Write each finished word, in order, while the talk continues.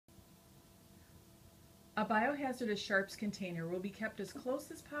A biohazardous sharps container will be kept as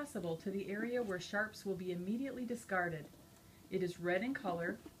close as possible to the area where sharps will be immediately discarded. It is red in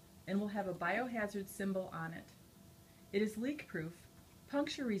color and will have a biohazard symbol on it. It is leak-proof,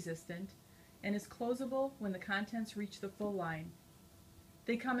 puncture-resistant, and is closable when the contents reach the full line.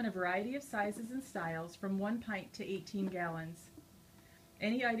 They come in a variety of sizes and styles from 1 pint to 18 gallons.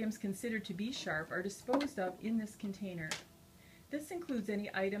 Any items considered to be sharp are disposed of in this container. This includes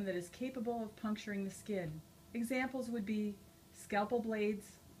any item that is capable of puncturing the skin. Examples would be scalpel blades,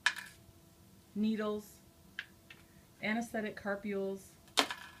 needles, anesthetic carpules,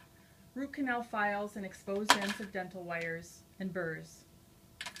 root canal files and exposed ends of dental wires, and burs.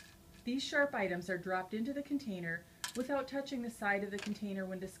 These sharp items are dropped into the container without touching the side of the container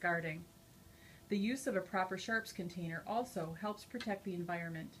when discarding. The use of a proper sharps container also helps protect the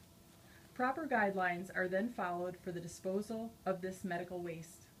environment. Proper guidelines are then followed for the disposal of this medical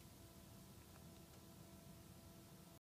waste.